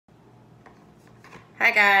Hi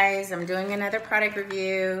guys, I'm doing another product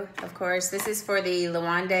review. Of course, this is for the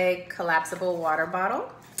LeWonde Collapsible water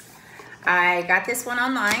bottle. I got this one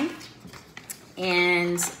online,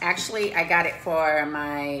 and actually I got it for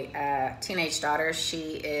my teenage daughter.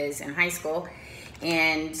 She is in high school,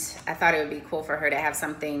 and I thought it would be cool for her to have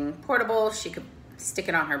something portable. She could stick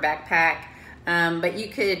it on her backpack, but you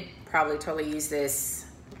could probably totally use this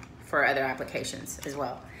for other applications as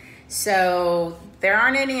well. So there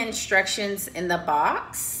aren't any instructions in the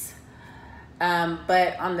box,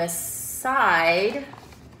 but on the side,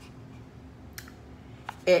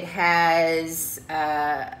 it has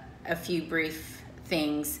a few brief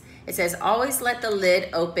things. It says, always let the lid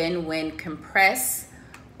open when compress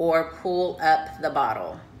or pull up the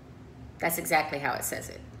bottle. That's exactly how it says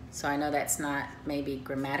it. So I know that's not maybe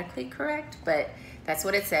grammatically correct, but that's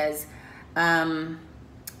what it says.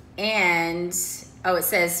 It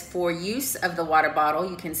says for use of the water bottle,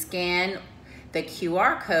 you can scan the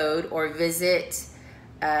QR code or visit,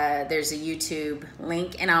 there's a YouTube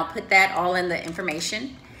link, and I'll put that all in the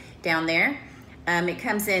information down there. It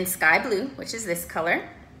comes in sky blue, which is this color,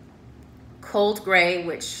 cold gray,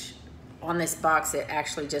 which on this box, it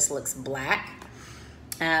actually just looks black,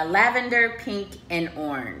 lavender, pink, and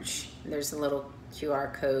orange. There's a little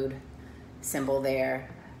QR code symbol there.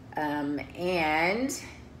 And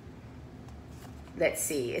let's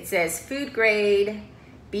see, it says food grade,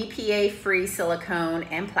 BPA free silicone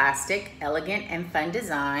and plastic, elegant and fun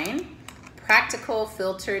design, practical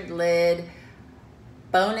filtered lid,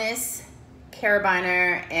 bonus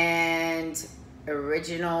carabiner, and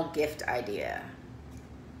original gift idea.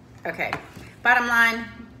 Okay, bottom line,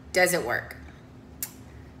 does it work?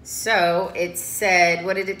 So it said,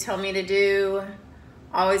 what did it tell me to do?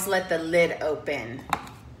 Always let the lid open.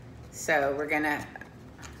 So we're gonna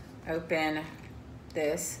open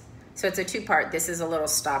this. So it's a two-part. This is a little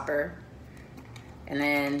stopper, and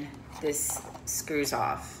then this screws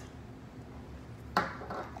off.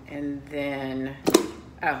 And then,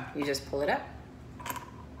 oh, you just pull it up.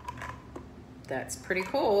 That's pretty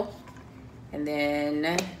cool. And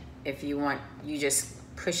then if you want, you just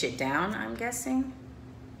push it down, I'm guessing,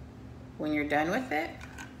 when you're done with it.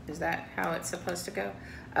 Is that how it's supposed to go?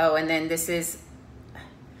 Oh, and then this is,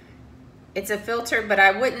 it's a filter, but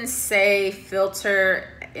I wouldn't say filter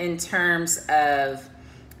in terms of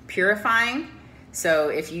purifying. So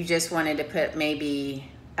if you just wanted to put maybe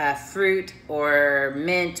fruit or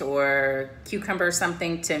mint or cucumber or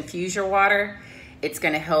something to infuse your water, it's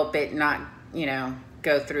gonna help it not,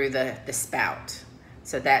 go through the spout.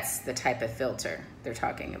 So that's the type of filter they're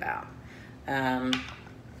talking about.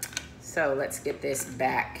 So let's get this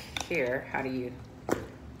back here. How do you,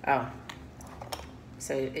 oh,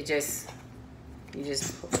 so you just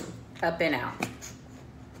up and out.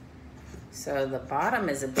 So the bottom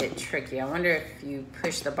is a bit tricky. I wonder if you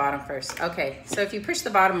push the bottom first. Okay, so if you push the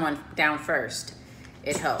bottom one down first,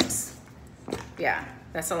 it helps. Yeah,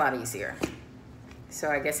 that's a lot easier. So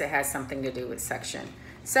I guess it has something to do with suction.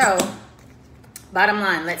 So bottom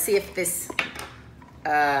line, let's see if this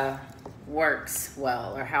works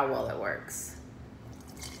well, or how well it works.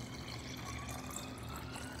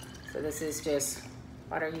 So this is just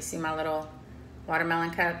water. You see my little watermelon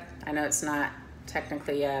cup? I know it's not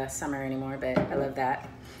technically summer anymore, but I love that.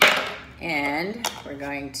 And we're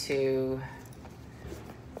going to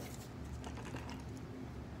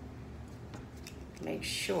make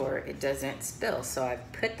sure it doesn't spill. So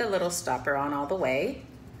I've put the little stopper on all the way.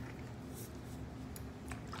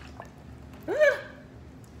 Ah!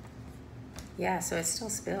 Yeah, so it still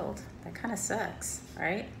spilled. That kind of sucks,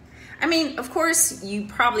 right? I mean, of course, you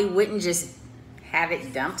probably wouldn't just have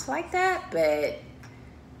it dumped like that, but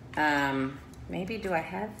maybe do I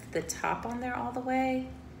have the top on there all the way?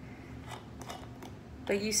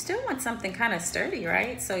 But you still want something kind of sturdy,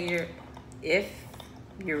 right? So if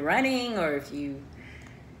you're running, or if you're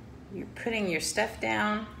putting your stuff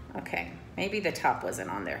down. Okay, maybe the top wasn't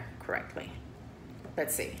on there correctly.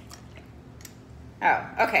 Let's see. Oh,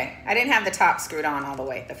 okay, I didn't have the top screwed on all the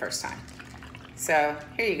way the first time. So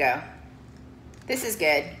here you go. This is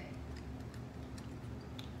good.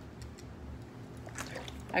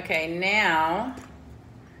 Okay, now,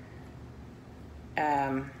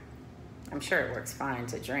 I'm sure it works fine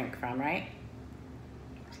to drink from, right?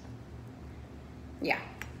 Yeah,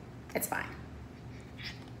 it's fine.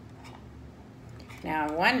 Now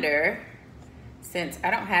I wonder, since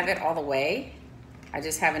I don't have it all the way, I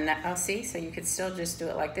just have enough, oh see, so you could still just do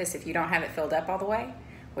it like this if you don't have it filled up all the way,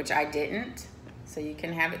 which I didn't. So you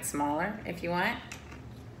can have it smaller if you want.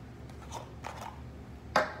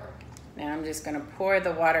 Now I'm just gonna pour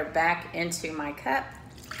the water back into my cup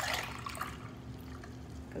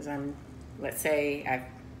because I'm let's say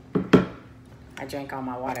I drank all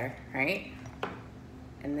my water, right?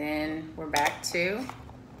 And then we're back to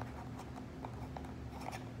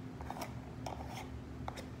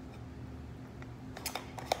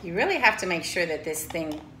you really have to make sure that this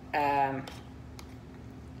thing,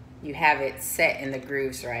 you have it set in the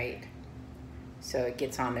grooves right, so it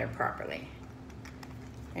gets on there properly.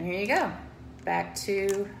 And here you go, back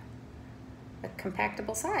to a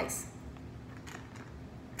compactable size.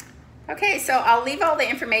 Okay, so I'll leave all the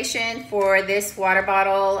information for this water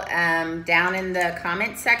bottle down in the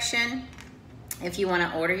comment section if you want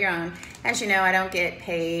to order your own. As you know, I don't get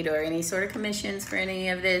paid or any sort of commissions for any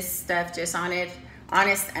of this stuff, just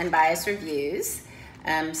honest, unbiased reviews.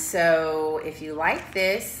 So if you like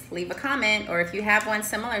this, leave a comment, or if you have one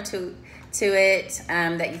similar to it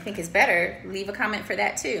that you think is better, leave a comment for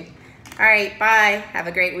that too. All right, bye. Have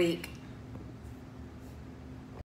a great week.